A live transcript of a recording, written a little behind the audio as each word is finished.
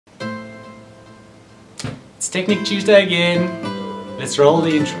It's Technique Tuesday again. Let's roll the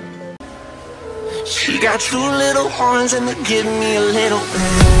intro. She got two little horns and they give me a little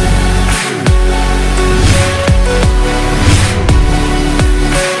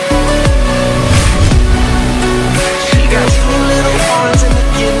She got two little horns and they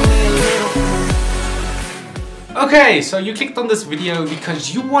give me a little Okay, so you clicked on this video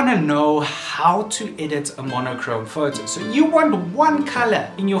because you want to know how to edit a monochrome photo. So you want one color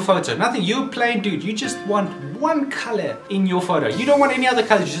in your photo. Nothing, you're a plain dude. You just want one color in your photo. You don't want any other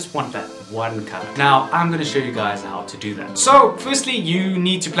colors, you just want that one color. Now, I'm going to show you guys how to do that. So, firstly, you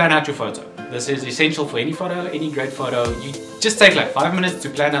need to plan out your photo. This is essential for any photo, any great photo. You just take like 5 minutes to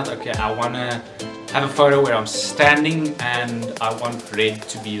plan out, okay, I want to have a photo where I'm standing and I want red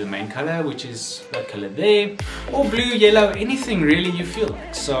to be the main color, which is that color there, or blue, yellow, anything really you feel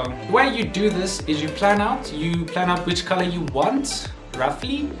like. So the way you do this is you plan out which color you want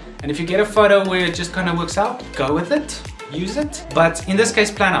roughly, and if you get a photo where it just kind of works out, go with it, use it. But in this case,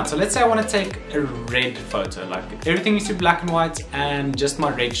 plan out. So let's say I want to take a red photo, like everything needs to be black and white and just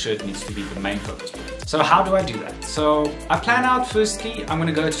my red shirt needs to be the main photo. So how do I do that? So I plan out, firstly, I'm going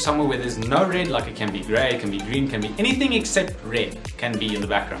to go to somewhere where there's no red, like it can be gray, it can be green, can be anything except red can be in the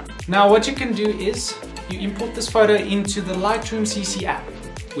background. Now what you can do is you import this photo into the Lightroom CC app,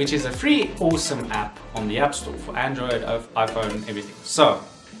 which is a free awesome app on the App Store for Android, iPhone, everything. So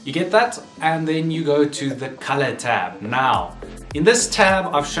you get that and then you go to the color tab. Now in this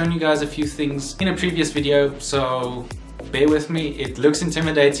tab I've shown you guys a few things in a previous video, so bear with me, it looks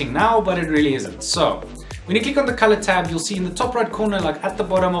intimidating now, but it really isn't. So when you click on the color tab, you'll see in the top right corner, like at the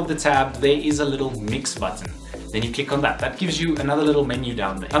bottom of the tab, there is a little mix button. Then you click on that. That gives you another little menu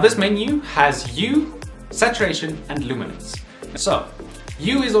down there. Now this menu has hue, saturation and luminance. So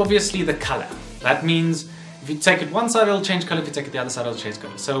hue is obviously the color. That means if you take it one side, it'll change color. If you take it the other side, it'll change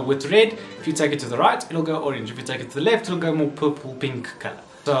color. So with red, if you take it to the right, it'll go orange. If you take it to the left, it'll go more purple, pink color.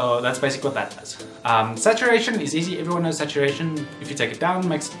 So that's basically what that does. Saturation is easy, everyone knows saturation. If you take it down,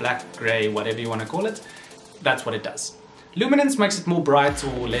 makes it black, gray, whatever you want to call it. That's what it does. Luminance makes it more bright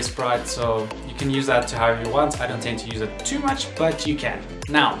or less bright, so you can use that to however you want. I don't tend to use it too much, but you can.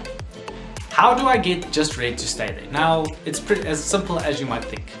 Now, how do I get just red to stay there? Now, it's pretty as simple as you might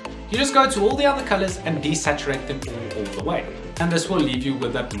think. You just go to all the other colors and desaturate them all the way. And this will leave you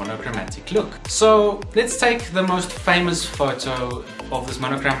with that monochromatic look. So let's take the most famous photo of this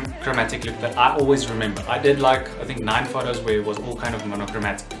monochromatic look that I always remember. I did like, I think 9 photos where it was all kind of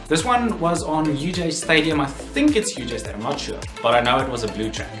monochromatic. This one was on UJ Stadium. I think it's UJ Stadium, I'm not sure, but I know it was a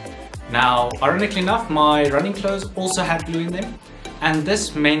blue track. Now, ironically enough, my running clothes also had blue in them. And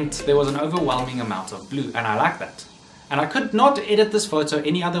this meant there was an overwhelming amount of blue, and I like that. And I could not edit this photo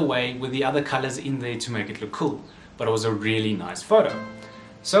any other way with the other colors in there to make it look cool. But it was a really nice photo.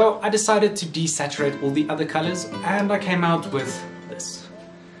 So I decided to desaturate all the other colors and I came out with this.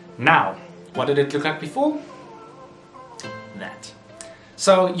 Now, what did it look like before? That.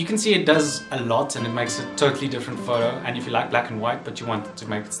 So you can see it does a lot and it makes a totally different photo. And if you like black and white but you want to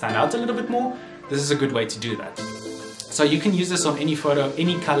make it stand out a little bit more, this is a good way to do that. So you can use this on any photo,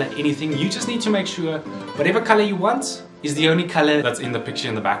 any color, anything. You just need to make sure whatever color you want is the only color that's in the picture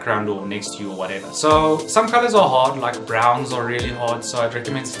in the background or next to you or whatever. So some colors are hard, like browns are really hard. So I'd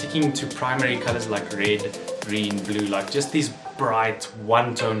recommend sticking to primary colors like red, green, blue, like just these bright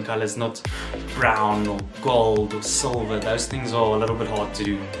one-tone colors, not brown or gold or silver. Those things are a little bit hard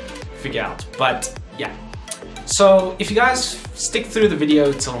to figure out, but yeah. So if you guys stick through the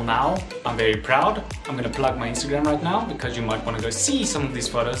video till now, I'm very proud. I'm going to plug my Instagram right now because you might want to go see some of these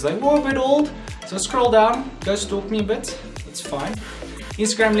photos. They were a bit old, so scroll down, go stalk me a bit, that's fine.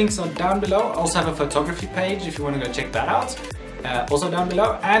 Instagram links are down below. I also have a photography page if you want to go check that out, also down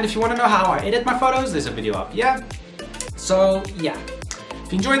below. And if you want to know how I edit my photos, there's a video up here. So yeah,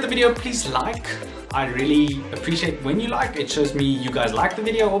 if you enjoyed the video, please like. I really appreciate when you like. It shows me you guys like the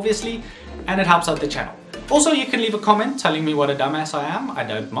video, obviously, and it helps out the channel. Also, you can leave a comment telling me what a dumbass I am. I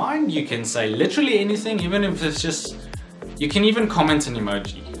don't mind. You can say literally anything, even if it's just... You can even comment an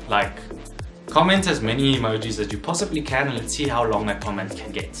emoji. Like, comment as many emojis as you possibly can and let's see how long that comment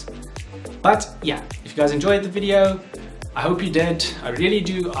can get. But yeah, if you guys enjoyed the video, I hope you did. I really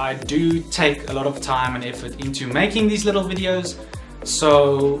do. I do take a lot of time and effort into making these little videos.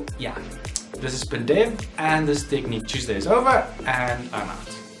 So yeah, this has been Dev and this Technique Tuesday is over and I'm out.